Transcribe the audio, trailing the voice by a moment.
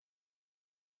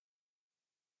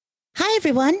Hi,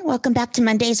 everyone. Welcome back to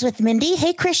Mondays with Mindy.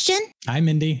 Hey, Christian. Hi,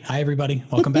 Mindy. Hi, everybody.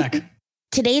 Welcome back.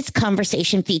 Today's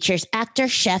conversation features actor,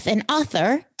 chef, and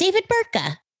author David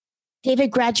Burtka. David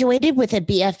graduated with a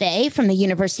BFA from the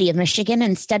University of Michigan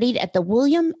and studied at the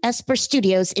William Esper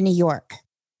Studios in New York.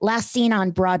 Last seen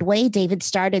on Broadway, David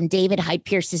starred in David Hyde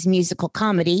Pierce's musical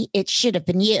comedy, It Should Have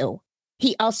Been You.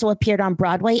 He also appeared on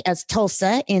Broadway as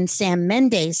Tulsa in Sam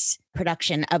Mendes'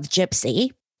 production of Gypsy,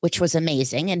 which was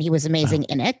amazing, and he was amazing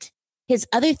in it. His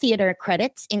other theater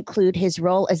credits include his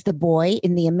role as the boy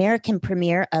in the American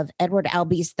premiere of Edward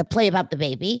Albee's The Play About the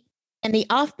Baby and the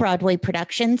off-Broadway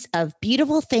productions of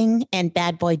Beautiful Thing and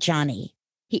Bad Boy Johnny.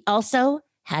 He also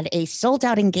had a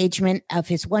sold-out engagement of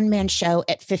his one-man show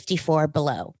at 54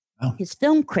 Below. Oh. His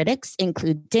film critics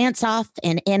include Dance Off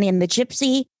and Annie and the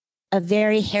Gypsy, A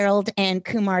Very Harold and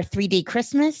Kumar 3D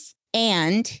Christmas,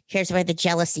 and here's where the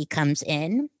jealousy comes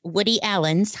in, Woody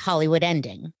Allen's Hollywood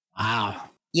Ending. Wow.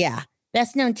 Yeah.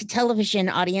 Best known to television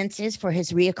audiences for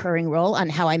his reoccurring role on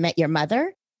How I Met Your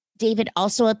Mother, David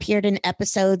also appeared in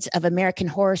episodes of American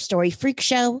Horror Story Freak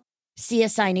Show,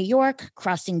 CSI New York,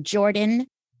 Crossing Jordan,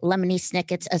 Lemony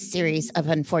Snicket's A Series of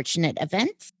Unfortunate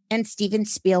Events, and Steven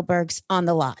Spielberg's On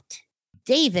the Lot.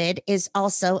 David is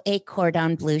also a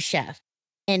cordon bleu chef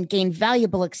and gained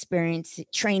valuable experience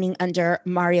training under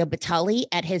Mario Batali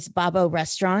at his Babbo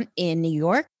restaurant in New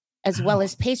York, as well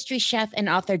as pastry chef and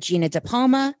author Gina De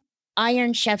Palma,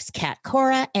 Iron Chef's Kat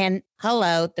Cora, and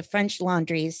the French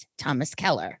Laundry's Thomas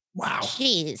Keller. Wow.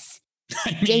 Jeez.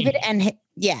 David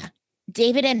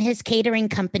and his catering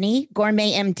company,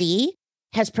 Gourmet MD,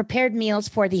 has prepared meals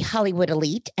for the Hollywood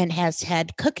elite and has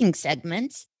had cooking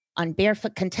segments on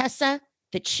Barefoot Contessa,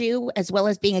 The Chew, as well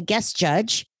as being a guest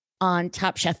judge on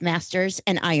Top Chef Masters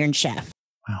and Iron Chef.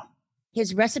 Wow.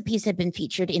 His recipes have been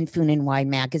featured in Food and Wine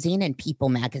magazine and People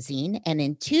magazine. And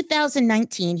in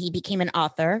 2019, he became an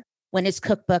author when his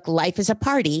cookbook, Life is a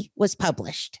Party, was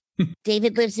published.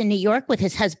 David lives in New York with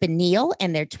his husband, Neil,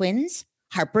 and their twins,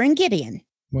 Harper and Gideon.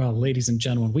 Well, ladies and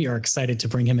gentlemen, we are excited to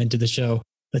bring him into the show.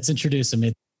 Let's introduce him.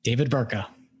 It's David Burtka.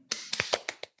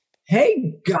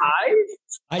 Hey, guys.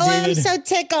 Hi, David. I'm so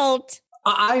tickled.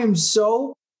 I am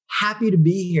so happy to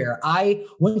be here.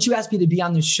 Once you asked me to be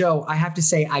on the show, I have to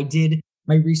say I did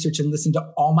my research and listened to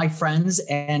all my friends.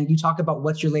 And you talk about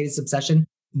what's your latest obsession.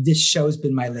 This show's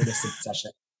been my latest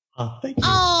obsession. Oh, thank you.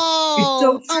 Oh,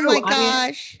 it's so true. Oh my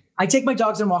gosh. I take my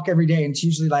dogs on a walk every day, and it's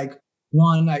usually like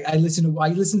one. I listen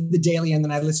to the Daily, and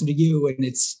then I listen to you, and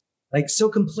it's like so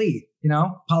complete. You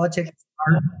know, politics,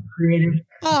 art, creative.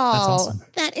 Oh, that's awesome.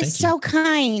 That is so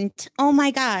kind. Oh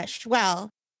my gosh.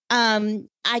 Well,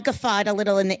 I guffawed a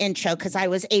little in the intro because I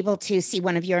was able to see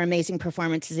one of your amazing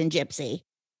performances in Gypsy.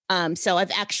 So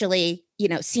I've actually,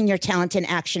 seen your talent in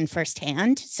action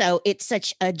firsthand. So it's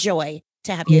such a joy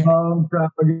to have you. Long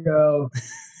time ago.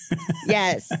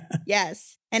 Yes.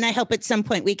 And I hope at some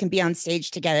point we can be on stage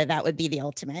together. That would be the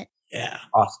ultimate. Yeah.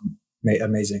 Awesome.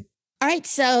 Amazing. All right.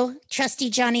 So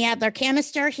trusty Johnny Adler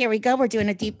canister. Here we go. We're doing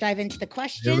a deep dive into the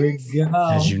questions. Here we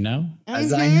go. As you know.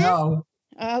 As I know.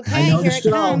 Okay. Here it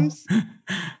comes.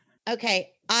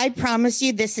 Okay. I promise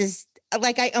you this is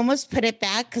like, I almost put it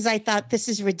back because I thought this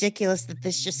is ridiculous that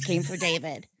this just came for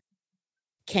David.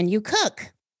 Can you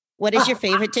cook? What is your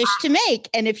favorite dish to make?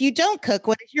 And if you don't cook,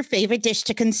 what is your favorite dish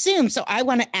to consume? So I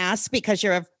want to ask, because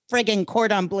you're a friggin'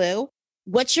 cordon bleu,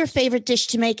 what's your favorite dish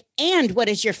to make? And what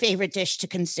is your favorite dish to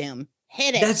consume?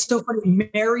 Hit it. That's so funny.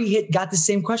 Mary got the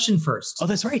same question first. Oh,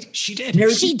 that's right. She did.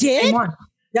 She did?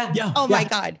 Yeah. Oh my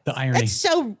God. The irony. That's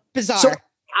so bizarre. So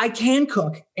I can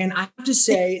cook. And I have to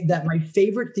say that my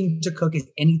favorite thing to cook is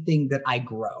anything that I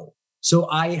grow. So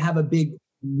I have we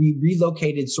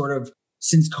relocated sort of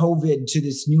since COVID to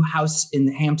this new house in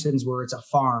the Hamptons where it's a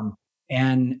farm.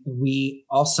 And we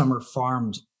all summer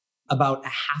farmed about a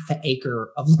half an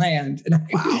acre of land. And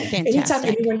anytime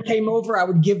anyone came over, I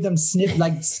would give them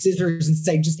scissors and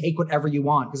say, just take whatever you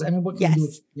want. Because what can you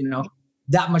do with,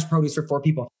 that much produce for 4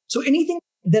 people? So anything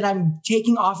that I'm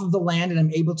taking off of the land and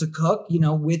I'm able to cook,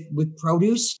 with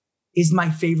produce is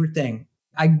my favorite thing.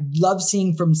 I love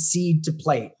seeing from seed to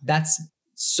plate. That's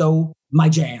so my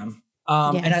jam.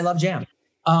 And I love jam.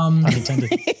 Unintended.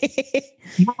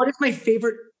 What is my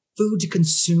favorite food to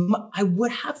consume? I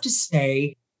would have to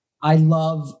say I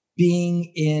love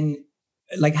being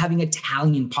having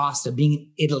Italian pasta, being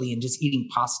in Italy and just eating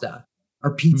pasta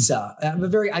or pizza.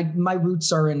 My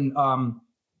roots are in,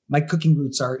 my cooking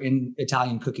roots are in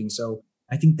Italian cooking. So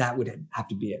I think that would have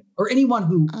to be it. Or anyone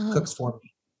who cooks for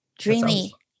me.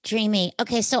 Dreamy.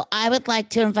 Okay. So I would like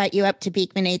to invite you up to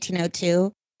Beekman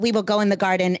 1802. We will go in the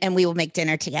garden and we will make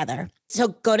dinner together. So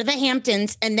go to the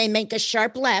Hamptons and they make a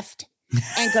sharp left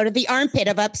and go to the armpit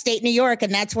of upstate New York.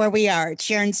 And that's where we are at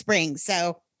Sharon Springs.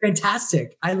 So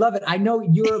fantastic. I love it. I know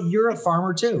you're a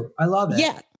farmer too. I love it.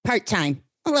 Yeah. Part-time,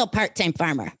 a little part-time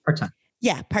farmer. Part-time.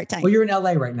 Yeah. Part-time. Well, you're in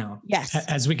LA right now. Yes.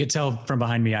 As we could tell from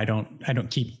behind me, I don't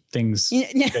keep things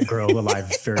that grow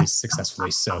alive very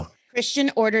successfully. So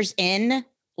Christian orders in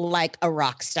like a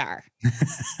rock star.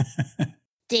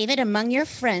 David, among your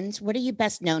friends, what are you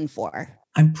best known for?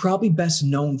 I'm probably best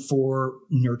known for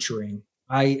nurturing.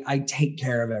 I take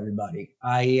care of everybody.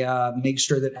 I make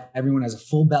sure that everyone has a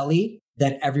full belly,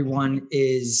 that everyone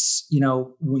is,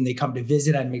 when they come to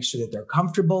visit, I make sure that they're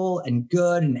comfortable and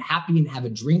good and happy and have a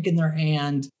drink in their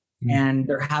hand and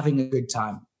they're having a good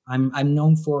time. I'm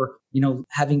known for,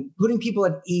 putting people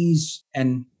at ease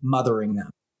and mothering them,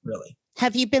 really.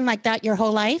 Have you been like that your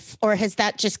whole life, or has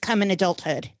that just come in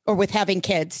adulthood or with having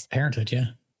kids? Parenthood, yeah.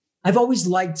 I've always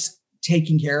liked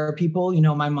taking care of people.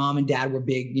 My mom and dad were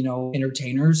big,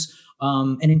 entertainers.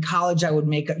 And in college, I would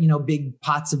make, big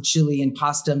pots of chili and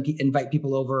pasta and invite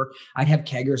people over. I'd have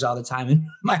keggers all the time in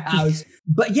my house.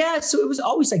 But yeah, so it was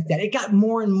always like that. It got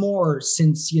more and more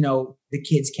since, the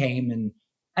kids came.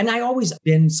 And I always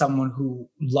been someone who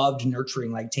loved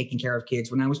nurturing, like taking care of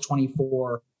kids. When I was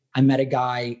 24, I met a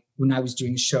guy when I was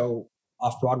doing a show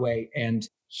off Broadway, and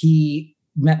he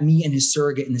met me and his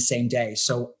surrogate in the same day.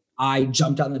 So I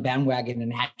jumped on the bandwagon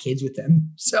and had kids with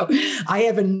him. So I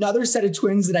have another set of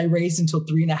twins that I raised until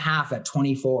 3.5 at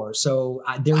 24. So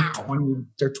they're 20.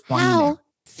 They're 20 Wow, now.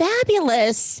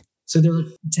 fabulous. So they're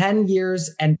 10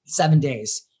 years and 7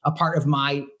 days apart of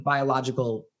my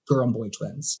biological girl and boy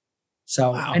twins.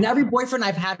 So, And every boyfriend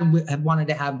I've had have wanted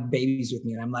to have babies with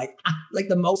me. And I'm like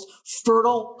the most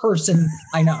fertile person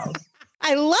I know.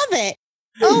 I love it.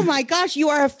 Oh my gosh, you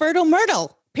are a fertile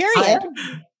myrtle, period.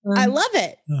 I love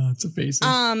it. Oh, it's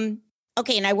amazing.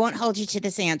 Okay, and I won't hold you to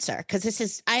this answer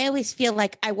because I always feel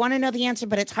like I want to know the answer,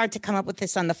 but it's hard to come up with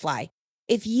this on the fly.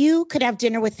 If you could have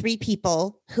dinner with 3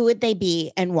 people, who would they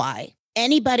be and why?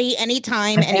 Anybody,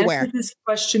 anytime, anywhere. I've answered this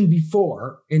question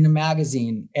before in the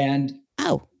magazine, and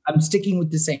I'm sticking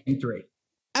with the same 3.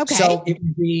 Okay. So it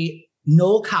would be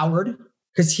Noel Coward,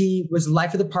 because he was the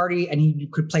life of the party and he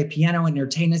could play piano and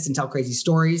entertain us and tell crazy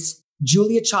stories.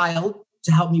 Julia Child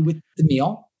to help me with the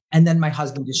meal. And then my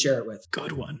husband to share it with.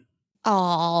 Good one.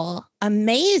 Oh,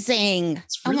 amazing.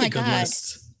 It's really oh my good God.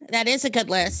 list. That is a good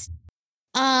list.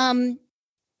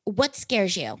 What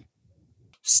scares you?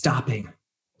 Stopping.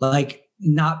 Like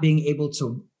not being able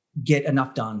to get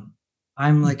enough done.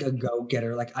 I'm like a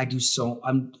go-getter. Like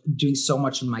I'm doing so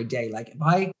much in my day. Like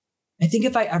I think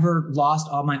if I ever lost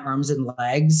all my arms and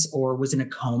legs or was in a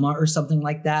coma or something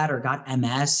like that, or got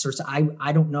MS or so,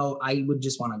 I don't know. I would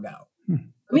just want to go.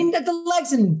 I mean, the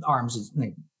legs and arms is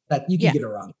like that you can get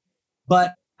around.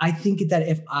 But I think that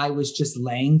if I was just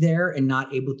laying there and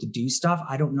not able to do stuff,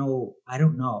 I don't know.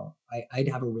 I'd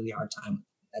have a really hard time.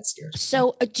 That scares me.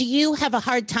 So do you have a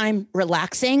hard time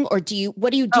relaxing, or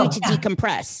what do you do to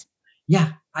decompress?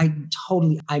 Yeah,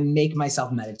 I make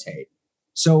myself meditate.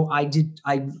 So I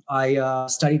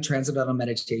studied transcendental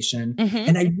meditation,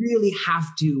 and I really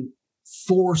have to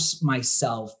force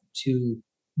myself to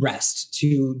rest,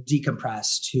 to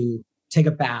decompress, to take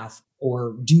a bath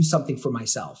or do something for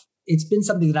myself. It's been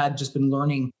something that I've just been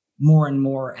learning more and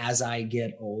more as I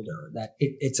get older, that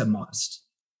it's a must.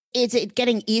 Is it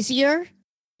getting easier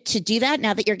to do that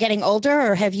now that you're getting older,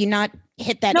 or have you not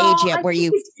hit that age yet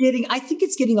I think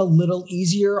it's getting a little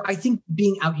easier. I think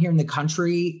being out here in the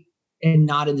country and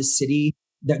not in the city,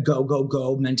 that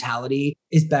go mentality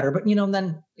is better. But,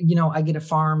 then, I get a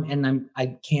farm and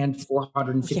I canned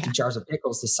 450 jars of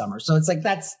pickles this summer. So it's like,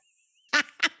 that's.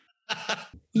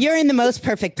 You're in the most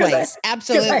perfect place.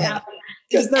 Absolutely.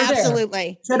 Because they're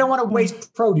absolutely. So I don't want to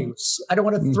waste produce. I don't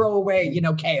want to throw away,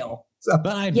 kale. So,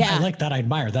 but I like that. I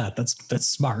admire that. That's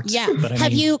smart. Yeah. But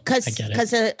have you,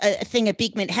 because a thing at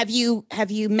Beekman, have you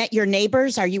met your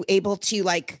neighbors? Are you able to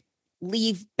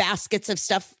leave baskets of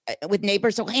stuff with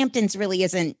neighbors? So Hamptons really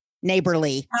isn't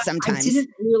neighborly sometimes. I didn't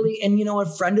really. And a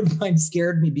friend of mine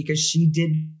scared me because she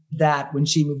did that when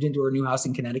she moved into her new house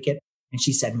in Connecticut. And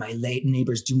she said, my late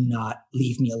neighbors do not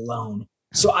leave me alone.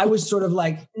 So I was sort of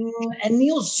like, and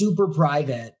Neil's super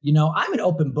private. I'm an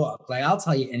open book. Like I'll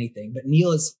tell you anything, but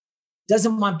Neil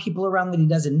doesn't want people around that he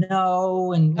doesn't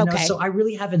know. And so I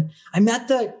really haven't. I met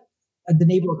the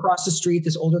neighbor across the street,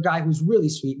 this older guy who's really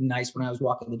sweet and nice when I was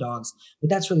walking the dogs, but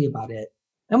that's really about it.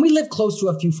 And we live close to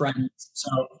a few friends. So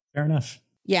fair enough.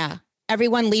 Yeah.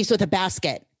 Everyone leaves with a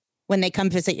basket when they come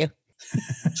visit you.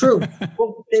 True.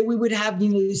 Well, we would have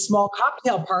these small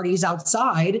cocktail parties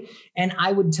outside, and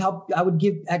I would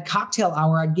give at cocktail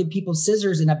hour, I'd give people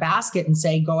scissors in a basket and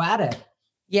say, go at it.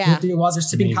 Yeah. While they're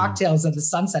sipping cocktails at the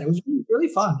sunset. It was really, really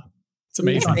fun. It's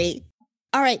amazing. Great.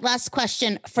 All right. Last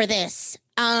question for this.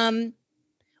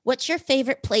 What's your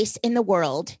favorite place in the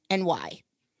world and why?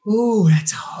 Ooh,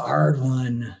 that's a hard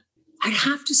one. I'd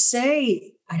have to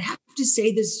say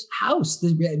this house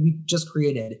that we just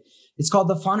created. It's called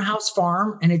the Funhouse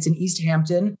Farm, and it's in East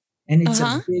Hampton. And it's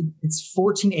it's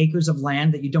 14 acres of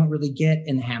land that you don't really get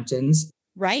in the Hamptons.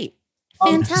 Right.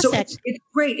 Fantastic. So it's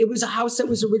great. It was a house that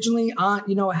was originally on,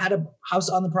 had a house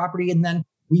on the property, and then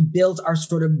we built our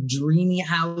sort of dreamy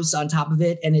house on top of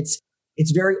it. And it's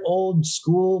very old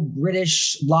school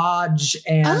British lodge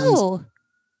and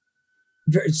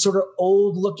very sort of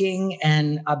old looking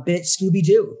and a bit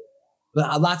Scooby-Doo.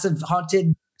 But lots of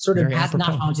haunted, sort of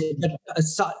not haunted, but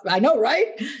I know, right?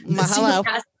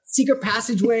 Secret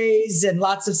passageways and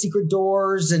lots of secret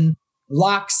doors and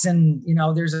locks, and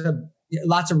there's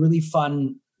lots of really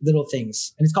fun little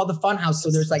things. And it's called the Fun House.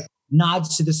 So there's like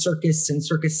nods to the circus and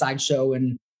circus sideshow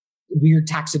and weird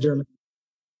taxidermy.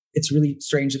 It's really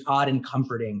strange and odd and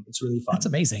comforting. It's really fun. That's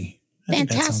amazing.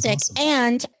 Fantastic. Awesome.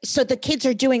 And so the kids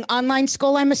are doing online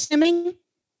school, I'm assuming.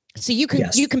 So you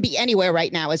can be anywhere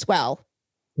right now as well.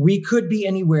 We could be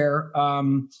anywhere.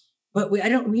 But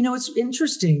it's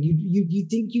interesting. You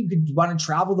think you could want to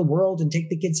travel the world and take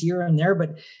the kids here and there,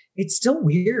 but it's still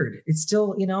weird. It's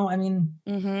still,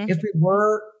 if we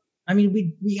were,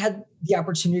 we had the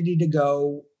opportunity to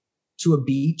go to a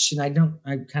beach, and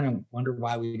I kind of wonder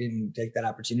why we didn't take that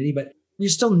opportunity, but we're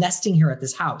still nesting here at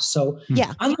this house. So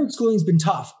online schooling's been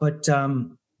tough, but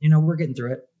we're getting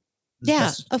through it.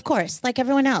 Yeah, of course. Like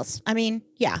everyone else.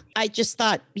 I just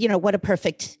thought, what a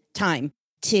perfect time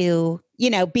to,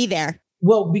 be there.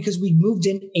 Well, because we moved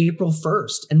in April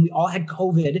 1st and we all had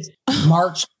COVID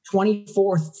March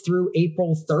 24th through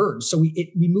April 3rd. So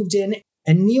we moved in,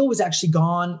 and Neil was actually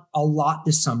gone a lot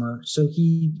this summer. So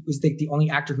he was the only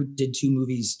actor who did 2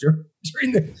 movies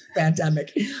during the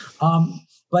pandemic.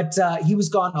 But he was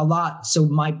gone a lot. So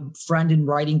my friend and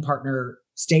writing partner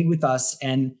stayed with us,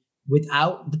 and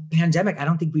without the pandemic, I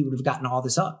don't think we would have gotten all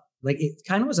this up. Like, it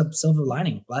kind of was a silver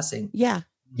lining blessing. Yeah.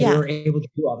 We were able to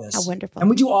do all this. How wonderful. And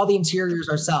we do all the interiors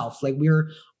ourselves. Like,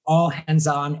 we're all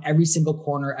hands-on, every single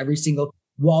corner, every single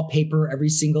wallpaper, every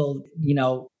single,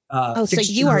 so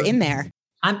you are in there.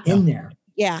 I'm in there.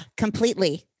 Yeah,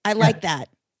 completely. I like that.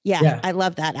 Yeah, I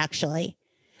love that, actually.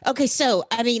 Okay, so,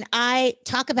 I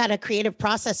talk about a creative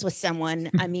process with someone.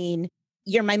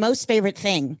 You're my most favorite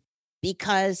thing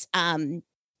because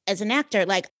as an actor,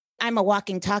 like, I'm a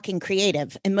walking, talking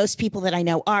creative, and most people that I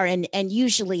know are, and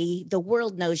usually the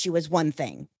world knows you as one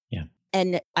thing. Yeah.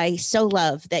 And I so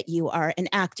love that you are an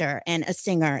actor and a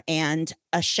singer and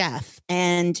a chef,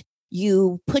 and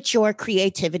you put your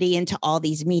creativity into all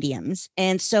these mediums.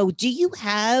 And so do you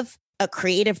have a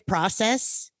creative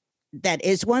process that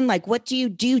is one? Like, what do you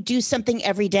do? Do something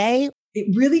every day?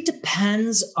 It really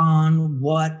depends on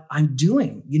what I'm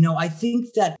doing. I think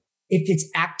that if it's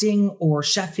acting or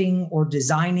chefing or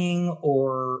designing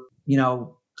or,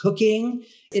 cooking,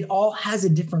 it all has a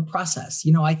different process.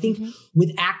 I think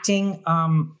with acting,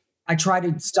 I try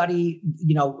to study,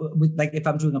 with, like, if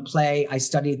I'm doing a play, I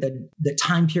study the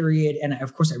time period. And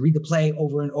of course I read the play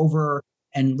over and over,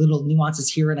 and little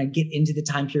nuances here. And I get into the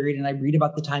time period and I read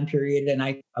about the time period, and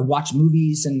I watch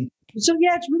movies. And so,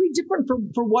 it's really different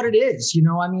for what it is.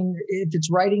 If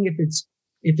it's writing, if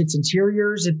it's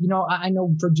interiors, I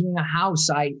know for doing a house,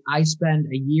 I spend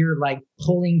a year like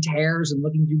pulling tears and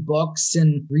looking through books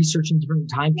and researching different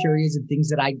time periods and things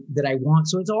that I want.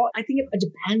 So I think it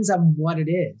depends on what it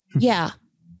is. Yeah.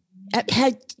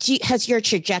 Has your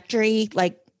trajectory,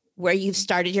 like where you've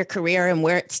started your career and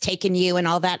where it's taken you and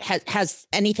all that, has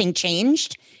anything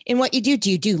changed in what you do?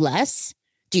 Do you do less?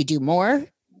 Do you do more?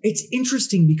 It's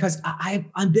interesting because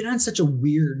I've been on such a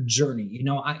weird journey.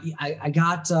 I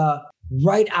got,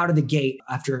 right out of the gate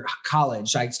after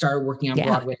college, I started working on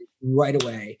Broadway right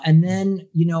away. And then,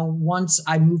 once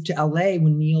I moved to LA,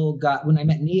 when I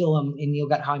met Neil and Neil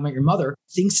got How I Met Your Mother,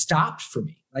 things stopped for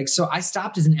me. Like, so I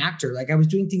stopped as an actor. Like, I was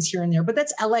doing things here and there, but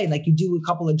that's LA. Like, you do a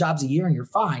couple of jobs a year and you're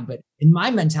fine. But in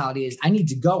my mentality is I need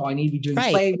to go. I need to be doing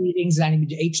play readings, and I need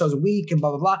to do 8 shows a week and blah,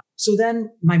 blah, blah. So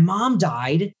then my mom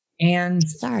died. And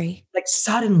like,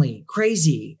 suddenly,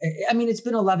 crazy. It's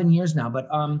been 11 years now, but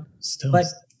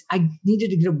I needed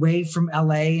to get away from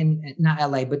LA and not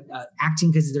LA, but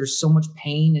acting, because there's so much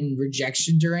pain and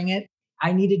rejection during it.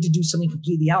 I needed to do something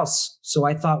completely else. So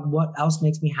I thought, what else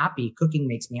makes me happy? Cooking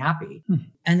makes me happy.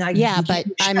 And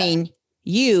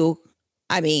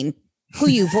who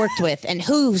you've worked with and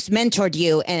who's mentored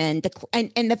you, and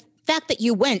the fact that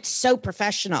you went so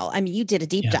professional. You did a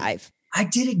deep dive. I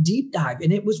did a deep dive,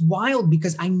 and it was wild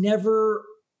because I never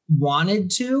wanted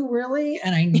to really.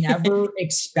 And I never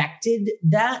expected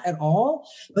that at all.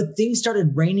 But things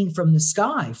started raining from the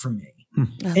sky for me.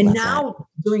 And now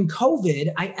during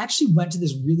COVID, I actually went to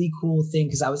this really cool thing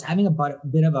because I was having a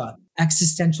bit of a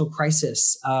existential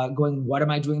crisis going, what am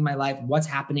I doing in my life? What's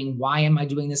happening? Why am I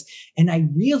doing this? And I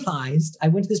realized I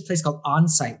went to this place called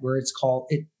Onsite where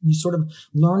you sort of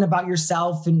learn about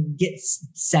yourself and get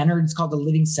centered. It's called the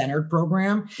Living Centered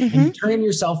program. And you turn in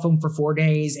your cell phone for 4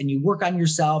 days and you work on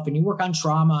yourself and you work on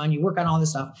trauma and you work on all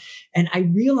this stuff. And I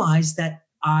realized that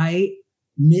I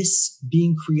miss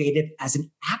being creative as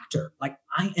an actor. Like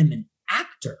I am an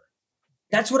actor.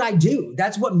 That's what I do.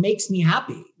 That's what makes me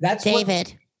happy. That's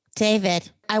David,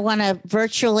 I want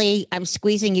to I'm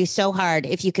squeezing you so hard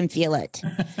if you can feel it,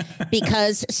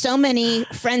 because so many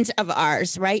friends of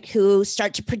ours, right, who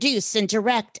start to produce and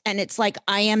direct. And it's like,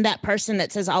 I am that person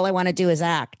that says, all I want to do is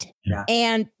act. Yeah.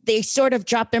 And they sort of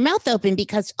drop their mouth open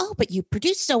because, oh, but you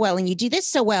produce so well and you do this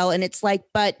so well. And it's like,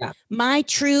 but my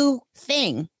true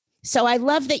thing. So I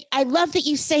love that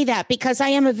you say that, because I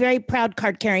am a very proud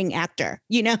card carrying actor,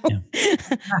 you know,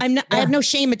 I have no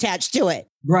shame attached to it.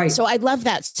 Right. So I love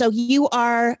that. So you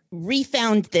are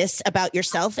refound this about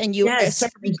yourself and you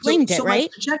sort of reclaimed it, right? My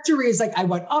trajectory is like, I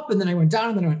went up and then I went down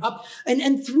and then I went up.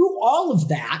 And through all of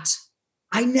that,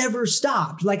 I never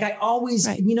stopped. Like I always,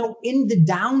 you know, in the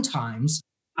down times,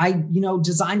 I, you know,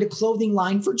 designed a clothing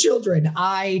line for children.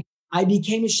 I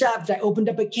became a chef. I opened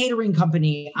up a catering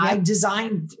company. Yep. I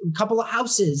designed a couple of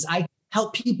houses. I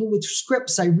help people with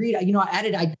scripts. I read, you know,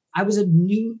 I was a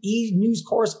news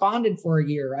correspondent for a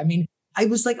year. I mean, I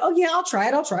was like, oh yeah, I'll try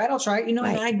it. You know,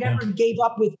 and I never gave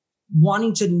up with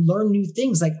wanting to learn new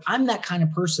things. Like I'm that kind of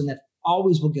person that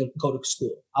always will go to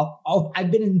school.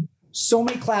 I've been in so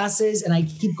many classes and I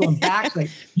keep going back like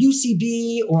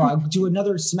UCB, or I'll do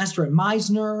another semester at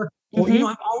Meisner, or, you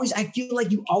know, I feel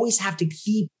like you always have to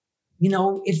keep, you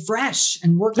know, it fresh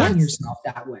and work on yourself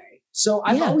that way. So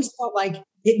I've always felt like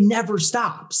it never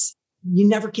stops. You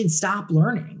never can stop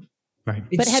learning. Right.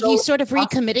 But have you sort of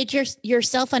recommitted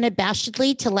yourself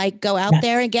unabashedly to like go out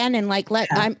there again and like,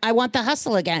 I want the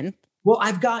hustle again? Well,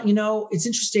 I've got, you know, it's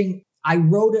interesting. I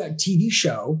wrote a TV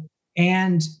show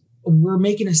and we're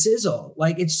making a sizzle.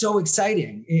 Like it's so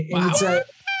exciting.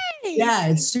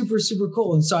 It's super, super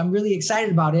cool. And so I'm really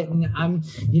excited about it. And I'm,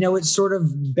 you know, it's sort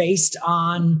of based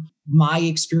on my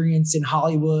experience in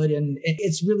Hollywood. And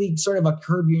it's really sort of a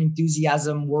Curb Your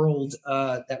Enthusiasm world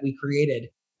that we created.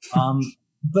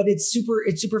 But it's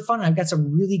super fun. I've got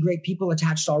some really great people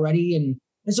attached already.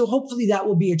 And so hopefully that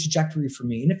will be a trajectory for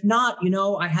me. And if not, you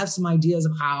know, I have some ideas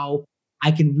of how I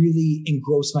can really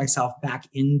engross myself back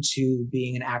into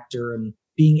being an actor and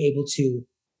being able to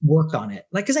work on it.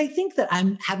 Like, cause I think that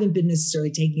I haven't been necessarily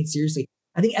taking it seriously.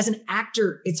 I think as an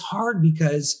actor, it's hard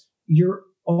because you're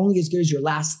only as good as your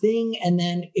last thing. And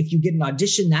then if you get an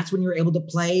audition, that's when you're able to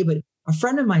play. But a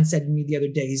friend of mine said to me the other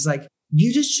day, he's like,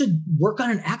 you just should work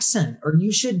on an accent, or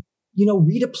you should, you know,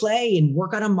 read a play and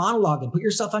work on a monologue and put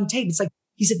yourself on tape. It's like,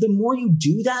 he said, the more you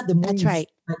do that, the more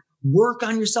work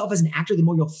on yourself as an actor, the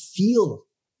more you'll feel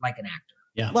like an actor.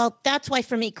 Yeah. Well, that's why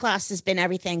for me, class has been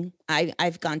everything.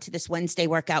 I've gone to this Wednesday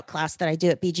workout class that I do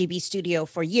at BGB Studio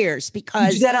for years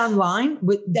because you do that online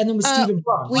with Stephen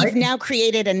Fromm, right? We've now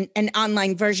created an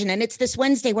online version, and it's this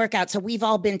Wednesday workout. So we've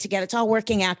all been together. It's all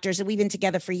working actors, and we've been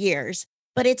together for years.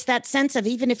 But it's that sense of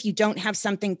even if you don't have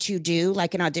something to do,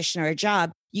 like an audition or a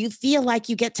job, you feel like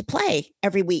you get to play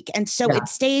every week. And so it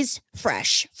stays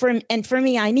fresh. For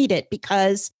me, I need it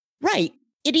because,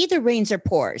 it either rains or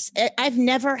pours. I've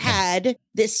never had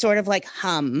this sort of like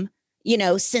hum, you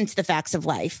know, since the Facts of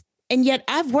Life. And yet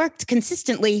I've worked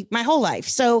consistently my whole life.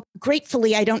 So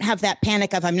gratefully, I don't have that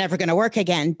panic of I'm never going to work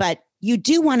again. But you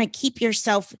do want to keep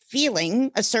yourself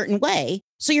feeling a certain way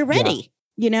so you're ready. Yeah.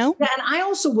 You know? Yeah, and I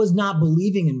also was not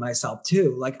believing in myself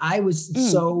too. Like I was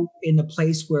so in a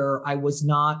place where I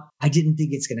didn't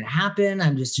think it's going to happen.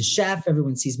 I'm just a chef.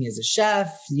 Everyone sees me as a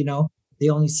chef. You know, they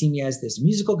only see me as this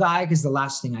musical guy because the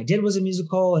last thing I did was a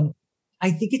musical. And I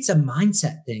think it's a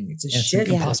mindset thing. It's a shit.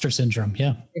 It's imposter syndrome.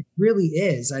 Yeah. It really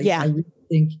is. I really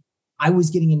think I was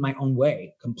getting in my own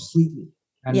way completely.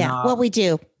 And, well, we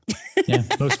do. Yeah,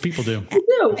 most people do.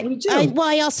 We do.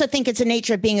 I also think it's a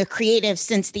nature of being a creative,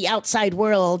 since the outside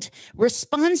world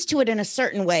responds to it in a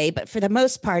certain way. But for the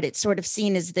most part, it's sort of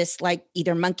seen as this like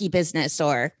either monkey business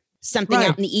or something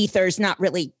out in the ethers, not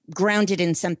really grounded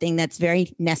in something that's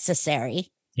very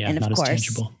necessary. Yeah, and of not course, as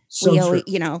tangible.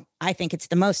 I think it's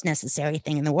the most necessary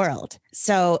thing in the world.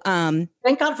 So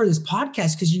thank God for this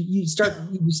podcast, because you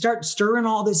start stirring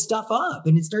all this stuff up,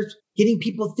 and it starts getting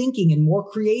people thinking and more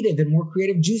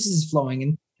creative juices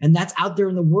flowing. And that's out there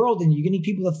in the world, and you're getting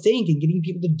people to think and getting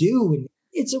people to do. And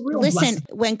it's a real blessing.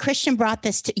 When Christian brought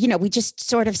this to, we just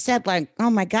sort of said like, oh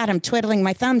my God, I'm twiddling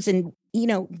my thumbs. And,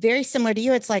 very similar to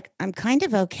you, it's like, I'm kind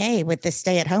of okay with the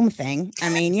stay at home thing. I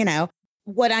mean,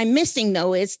 what I'm missing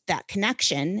though is that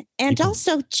connection. And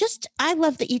also just, I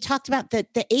love that you talked about the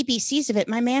ABCs of it.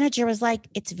 My manager was like,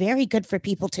 it's very good for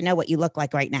people to know what you look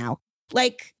like right now.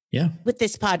 Like, with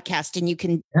this podcast, and you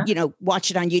can, watch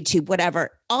it on YouTube,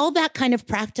 whatever. All that kind of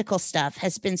practical stuff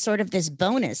has been sort of this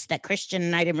bonus that Christian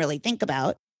and I didn't really think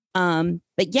about.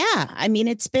 But yeah, I mean,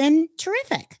 it's been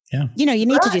terrific. Yeah. You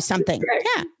need to do something.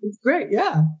 Yeah. It's great.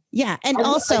 Yeah. Yeah. And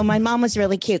also my mom was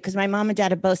really cute because my mom and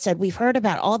dad have both said, we've heard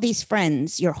about all these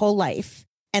friends your whole life.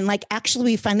 And like, actually,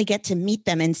 we finally get to meet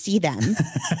them and see them.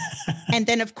 And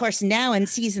then, of course, now in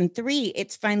season 3,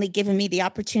 it's finally given me the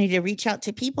opportunity to reach out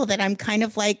to people that I'm kind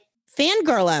of like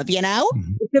fangirl of,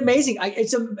 It's amazing.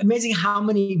 It's amazing how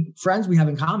many friends we have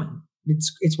in common.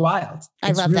 It's wild.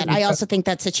 I love that. I also think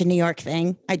that's such a New York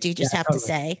thing. I do just have to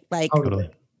say, like, totally.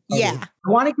 Yeah. I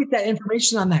want to get that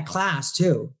information on that class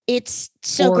too. It's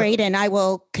so great. And I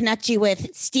will connect you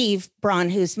with Steve Braun,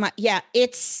 who's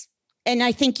and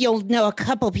I think you'll know a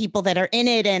couple people that are in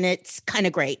it, and it's kind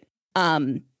of great.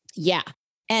 Yeah.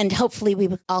 And hopefully we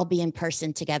will all be in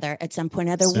person together at some point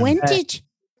or other.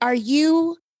 Are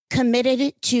you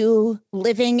committed to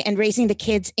living and raising the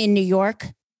kids in New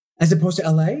York? As opposed to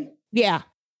LA? Yeah.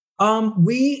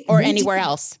 Anywhere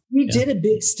else. We did a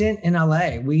big stint in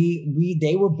LA.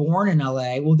 They were born in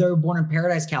LA. Well, they were born in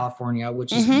Paradise, California,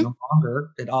 which is no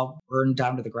longer. It all burned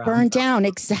down to the ground. Burned down,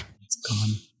 exactly. It's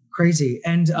gone. Crazy.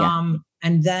 And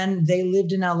and then they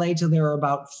lived in LA till they were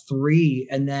about 3.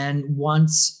 And then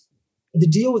once the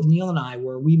deal with Neil and I,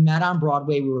 where we met on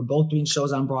Broadway, we were both doing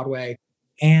shows on Broadway.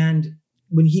 And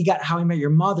when he got How I Met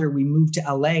Your Mother, we moved to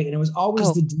LA, and it was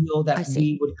always the deal that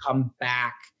we would come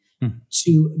back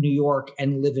to New York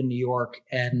and live in New York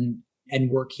and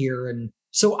work here. And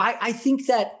so I think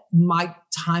that my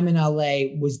time in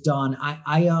LA was done.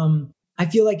 I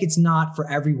feel like it's not for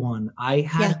everyone. I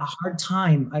had a hard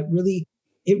time.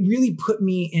 It really put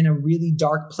me in a really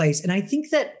dark place. And I think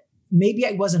that maybe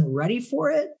I wasn't ready for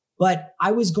it, but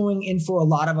I was going in for a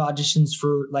lot of auditions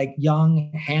for like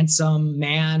young, handsome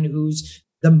man who's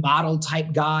the model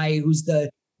type guy, who's the,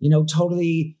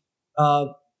 totally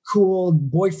cool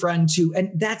boyfriend too.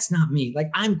 And that's not me. Like,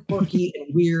 I'm quirky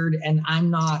and weird, and I'm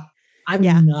not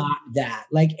that.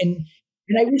 Like, and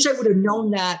I wish I would have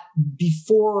known that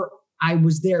before I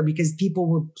was there, because people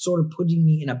were sort of putting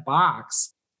me in a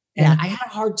box. And I had a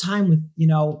hard time with,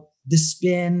 the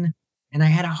spin, and I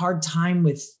had a hard time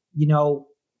with,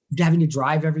 having to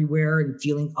drive everywhere and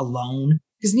feeling alone,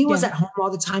 because Neil was at home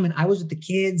all the time and I was with the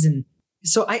kids. And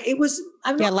so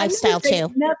lifestyle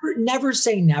too. Never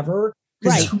say never.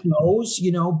 Right. Who knows,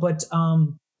 but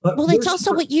well, it's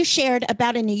also what you shared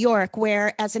about in New York,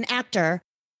 where as an actor,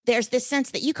 there's this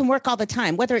sense that you can work all the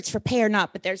time, whether it's for pay or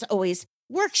not, but there's always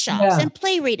workshops and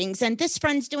play readings, and this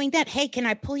friend's doing that. Hey, can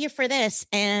I pull you for this?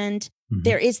 And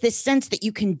there is this sense that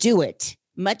you can do it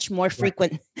much more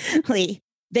frequently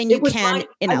than you can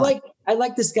in LA. I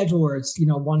like the schedule where it's,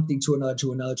 one thing to another,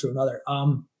 to another, to another.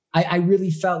 I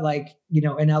really felt like,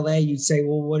 in LA, you'd say,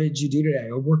 well, what did you do today?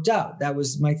 I worked out. That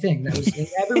was my thing. That was,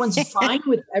 everyone's fine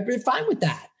with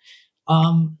that.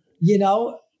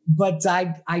 But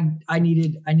I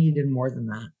needed more than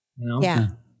that,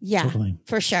 Yeah, totally.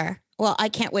 For sure. Well, I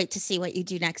can't wait to see what you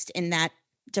do next in that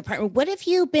department. What have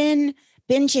you been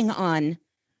binging on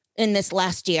in this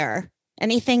last year?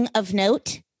 Anything of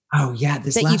note? Oh yeah.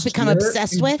 That you've become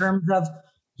obsessed with? In terms of,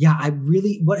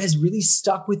 what has really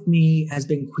stuck with me has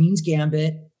been Queen's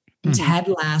Gambit, Ted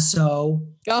Lasso.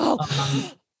 Oh,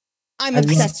 I'm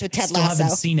obsessed with Ted Lasso. I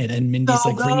haven't seen it, and Mindy's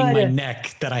wringing my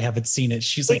neck that I haven't seen it.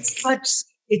 She's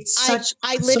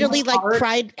I literally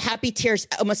cried happy tears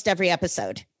almost every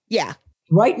episode. Yeah.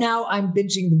 Right now I'm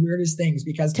binging the weirdest things,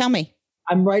 because tell me,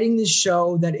 I'm writing this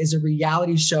show that is a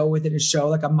reality show within a show,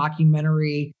 like a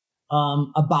mockumentary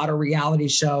about a reality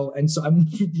show. And so I'm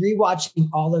rewatching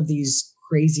all of these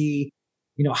crazy,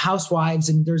 housewives.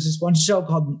 And there's this one show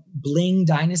called Bling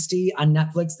Dynasty on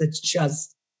Netflix that's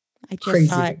just crazy.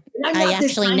 Saw it. I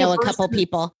actually know a couple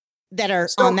people that are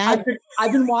on that.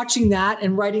 I've been watching that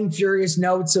and writing furious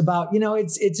notes about,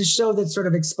 it's a show that sort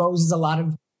of exposes a lot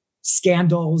of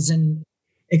scandals and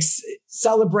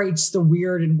celebrates the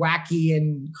weird and wacky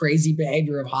and crazy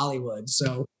behavior of Hollywood.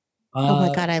 So, oh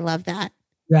my God, I love that.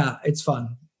 Yeah, it's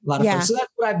fun. A lot of fun. So that's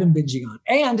what I've been binging on.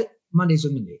 And Mondays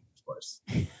with Mindy, of course.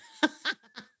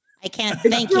 I can't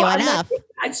thank you enough.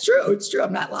 It's true.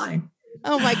 I'm not lying.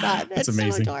 Oh my God. That's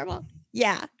amazing. So adorable.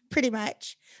 Yeah, pretty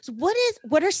much. So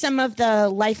what are some of the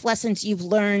life lessons you've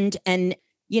learned, and,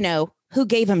 who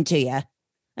gave them to you?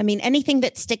 I mean, anything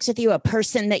that sticks with you, a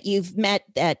person that you've met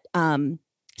that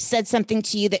said something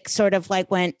to you that sort of like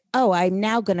went, oh, I'm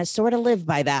now going to sort of live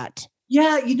by that.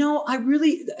 Yeah. I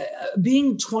really,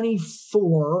 being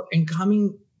 24 and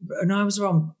coming, no, I was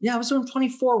around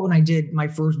 24 when I did my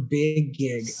first big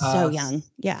gig. So young.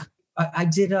 Yeah. I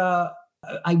did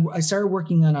I started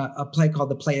working on a play called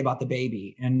The Play About the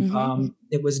Baby. And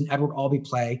it was an Edward Albee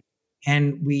play.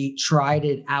 And we tried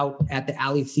it out at the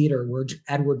Alley Theater where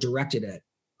Edward directed it.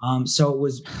 So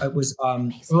it was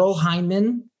Earl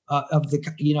Hindman of the,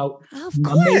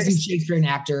 amazing Shakespearean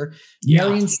actor,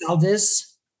 Marion Seldes,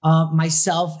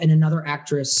 myself and another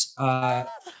actress.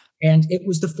 And it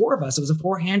was the four of us. It was a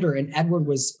four-hander, and Edward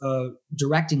was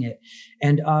directing it.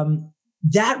 And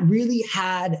that really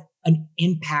had an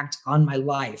impact on my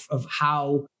life of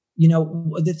how,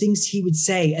 the things he would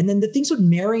say. And then the things what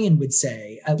Marion would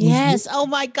say. Yes. Oh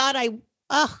my God.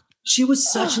 She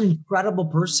was such an incredible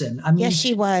person. I mean, yes,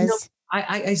 she was.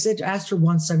 I asked her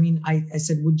once, I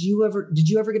said, did you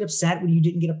ever get upset when you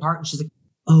didn't get a part? And she's like,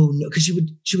 oh no. Cause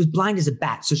she was blind as a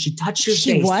bat. So she touched your face.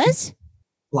 She was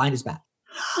blind as a bat.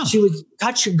 She would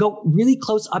touch you, go really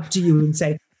close up to you and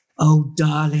say, oh,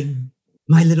 darling,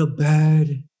 my little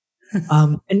bird.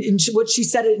 What she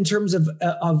said in terms of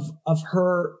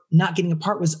her not getting a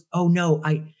part was, oh no,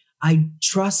 I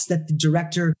trust that the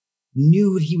director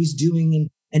knew what he was doing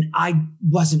and I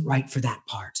wasn't right for that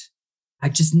part. I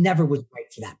just never was right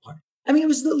for that part. I mean, it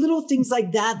was the little things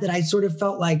like that I sort of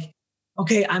felt like,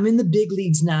 okay, I'm in the big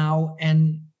leagues now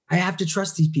and I have to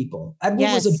trust these people. Edward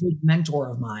was a big mentor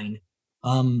of mine.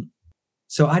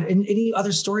 So any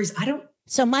other stories? I don't.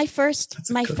 So my first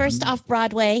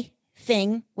off-Broadway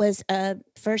thing was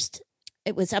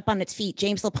it was Up on Its Feet,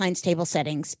 James Lapine's Table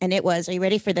Settings. And it was, are you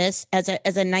ready for this? As a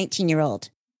 19-year-old.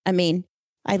 I mean,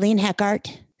 Eileen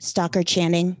Heckart, Stockard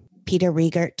Channing, Peter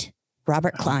Riegert,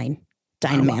 Robert Klein,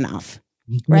 Dinah Manoff,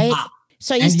 right? Wow.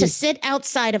 So I used to sit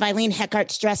outside of Eileen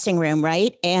Heckart's dressing room,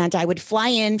 right? And I would fly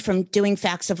in from doing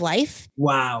Facts of Life.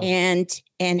 Wow. And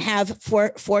have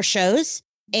four shows.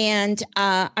 And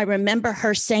I remember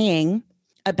her saying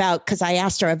because I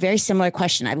asked her a very similar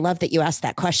question. I love that you asked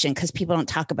that question because people don't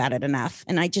talk about it enough.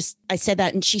 And I said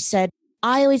that, and she said,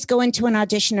 I always go into an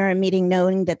audition or a meeting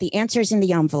knowing that the answer is in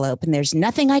the envelope and there's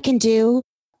nothing I can do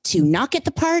to not get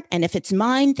the part. And if it's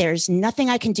mine, there's nothing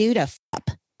I can do to f up.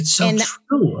 It's so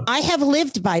true. I have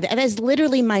lived by that. That is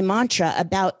literally my mantra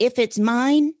about if it's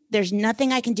mine, there's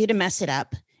nothing I can do to mess it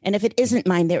up. And if it isn't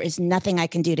mine, there is nothing I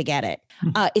can do to get it.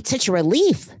 It's such a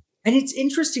relief. And it's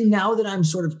interesting now that I'm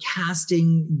sort of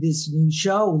casting this new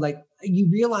show, like you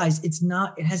realize it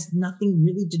has nothing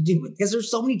really to do with, because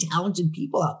there's so many talented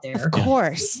people out there. Of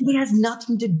course. It has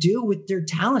nothing to do with their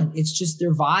talent. It's just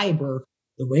their vibe or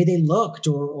the way they looked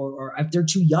or if they're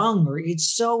too young, or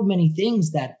it's so many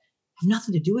things that have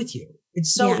nothing to do with you.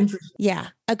 It's so interesting. Yeah,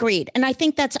 agreed. And I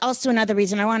think that's also another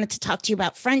reason I wanted to talk to you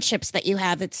about friendships that you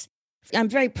have. I'm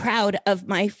very proud of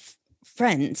my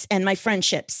friends and my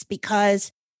friendships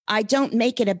because I don't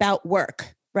make it about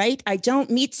work, right? I don't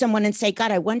meet someone and say,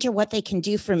 God, I wonder what they can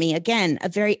do for me. Again, a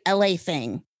very LA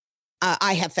thing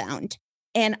I have found.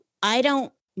 And I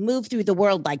don't move through the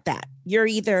world like that.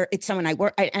 It's someone I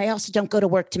work. I also don't go to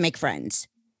work to make friends.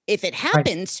 If it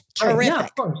happens, terrific. Yeah,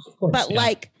 of course, but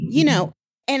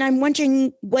and I'm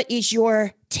wondering, what is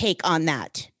your take on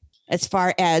that as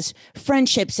far as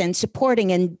friendships and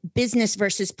supporting and business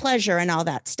versus pleasure and all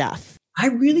that stuff? I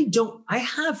really don't. I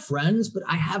have friends, but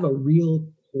I have a real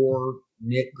core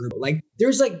knit group. Like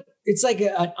it's like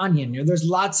an onion. There's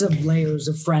lots of layers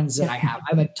of friends that I have.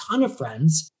 I have a ton of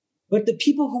friends, but the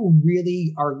people who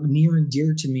really are near and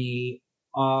dear to me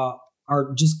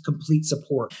are just complete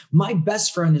support. My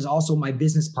best friend is also my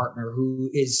business partner, who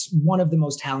is one of the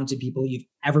most talented people you've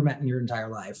ever met in your entire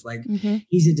life. Like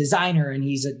he's a designer and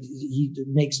he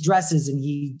makes dresses and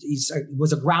he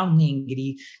was a groundling and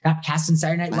he got cast in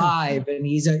Saturday Night Live and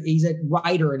he's a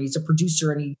writer and he's a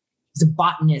producer and he's a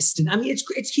botanist. And I mean,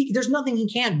 there's nothing he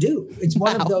can't do. It's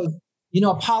one of those, a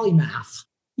polymath.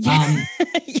 Yeah.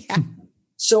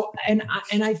 So, and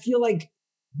I feel like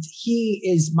he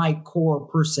is my core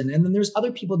person. And then there's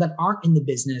other people that aren't in the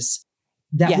business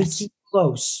that we keep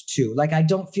close to. Like, I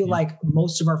don't feel like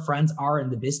most of our friends are in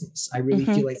the business. I really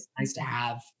feel like it's nice to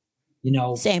have,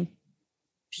 same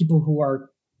people who are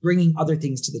bringing other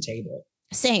things to the table.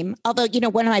 Same. Although,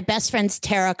 one of my best friends,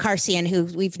 Tara Carcian, who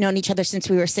we've known each other since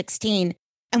we were 16.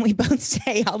 And we both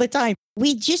say all the time,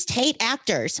 we just hate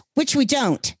actors, which we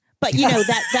don't. But,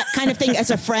 that kind of thing as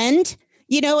a friend,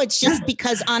 It's just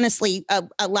because honestly,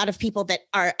 a lot of people that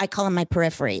I call them my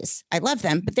peripheries. I love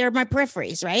them, but they're my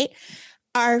peripheries, right?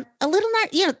 Are a little,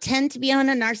 tend to be on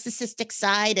a narcissistic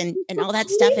side and all that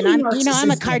stuff. And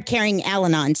I'm a card carrying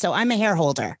Al-Anon, so I'm a hair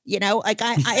holder, I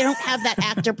don't have that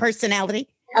actor personality.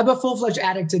 I'm a full-fledged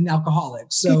addict and alcoholic.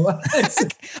 So,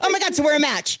 oh my God. So we're a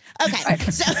match. Okay.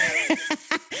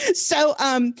 So,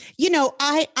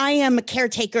 I am a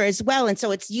caretaker as well. And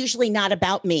so it's usually not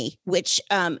about me, which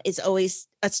is always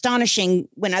astonishing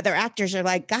when other actors are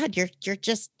like, God, you're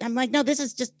just, I'm like, no, this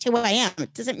is just who I am.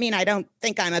 It doesn't mean I don't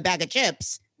think I'm a bag of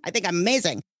chips. I think I'm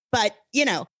amazing. But,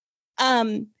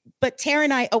 but Tara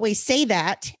and I always say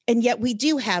that. And yet we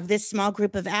do have this small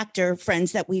group of actor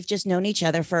friends that we've just known each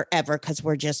other forever because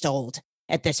we're just old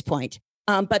at this point.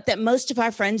 But that most of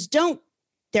our friends don't.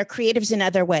 They're creatives in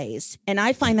other ways. And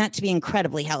I find that to be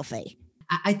incredibly healthy.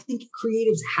 I think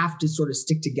creatives have to sort of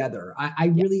stick together.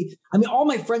 All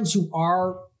my friends who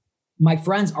are my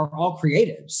friends are all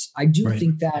creatives. I do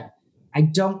think that I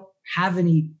don't have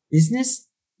any business,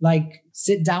 like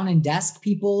sit down and desk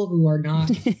people who are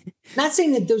not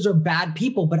saying that those are bad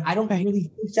people, but I don't really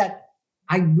think that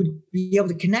I would be able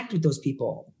to connect with those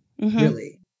people.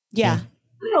 Really. Yeah.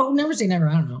 No, never say never.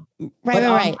 I don't know. Right.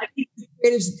 I think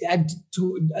creatives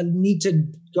need to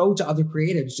go to other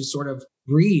creatives to sort of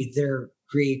breathe their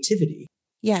creativity.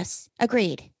 Yes,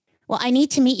 agreed. Well, I need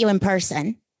to meet you in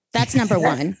person. That's number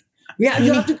one. Yeah,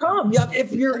 you have to come.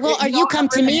 You come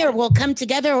to me, or we'll come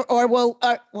together, or well,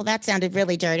 that sounded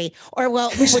really dirty. Or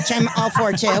which I'm all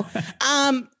for too.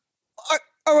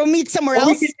 Or we'll meet somewhere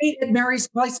else. We can meet at Mary's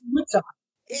place in Woodstock.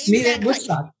 Exactly. Meet at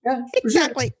Woodstock. Yeah,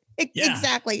 exactly. Sure.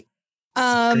 Exactly.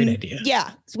 Great idea.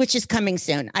 Yeah, which is coming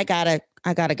soon. I gotta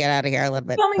get out of here a little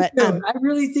bit. Soon. I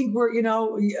really think we're,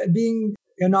 being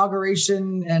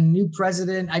inauguration and new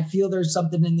president. I feel there's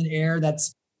something in the air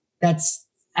that's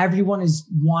everyone is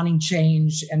wanting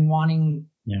change and wanting,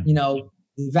 the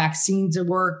vaccine to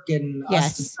work and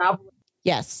us to travel.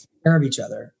 Yes. Take care of each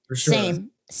other for sure.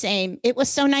 Same. It was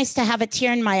so nice to have a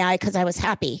tear in my eye because I was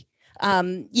happy.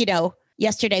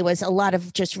 Yesterday was a lot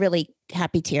of just really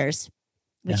happy tears,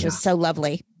 which was so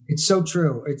lovely. It's so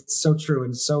true. It's so true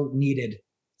and so needed.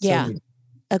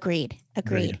 Agreed.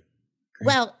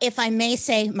 Well, if I may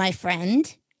say, my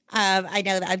friend, I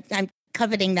know that I'm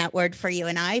coveting that word for you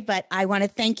and I, but I want to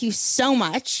thank you so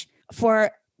much for,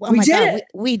 we did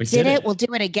it. We'll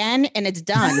do it again and it's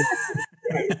done.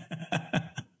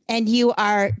 And you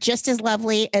are just as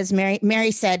lovely as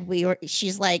Mary said.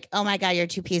 She's like, oh my God, you're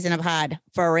two peas in a pod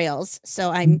for reals. So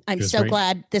I'm so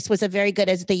glad this was a very good,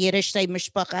 as the Yiddish say,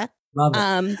 mishpacha. Love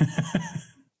it.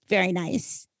 Very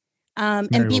nice.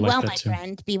 And be well, my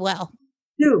friend. Be well.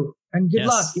 You and good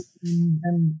luck.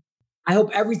 And I hope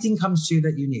everything comes to you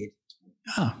that you need.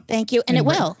 Oh, thank you. And it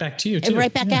will. Back to you too. And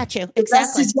right back at you. The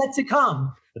best is yet to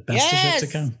come. The best is yet to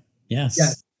come.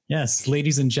 Yes.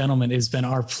 Ladies and gentlemen, it's been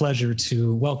our pleasure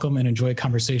to welcome and enjoy a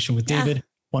conversation with David.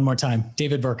 One more time,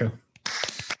 David Burtka.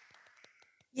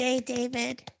 Yay,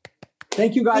 David.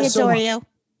 Thank you guys so much. You.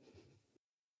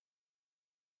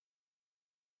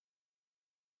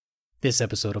 This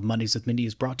episode of Mondays with Mindy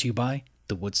is brought to you by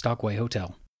the Woodstock Way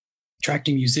Hotel.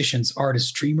 Attracting musicians,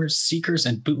 artists, dreamers, seekers,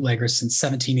 and bootleggers since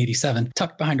 1787,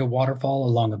 tucked behind a waterfall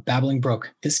along a babbling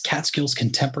brook, this Catskills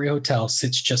contemporary hotel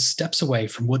sits just steps away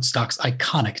from Woodstock's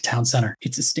iconic town center.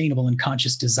 Its sustainable and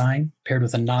conscious design, paired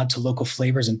with a nod to local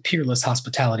flavors and peerless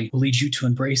hospitality, will lead you to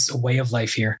embrace a way of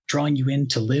life here, drawing you in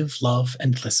to live, love,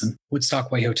 and listen.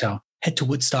 Woodstock Way Hotel. Head to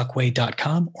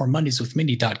woodstockway.com or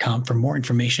mondayswithmindy.com for more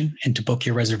information and to book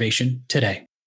your reservation today.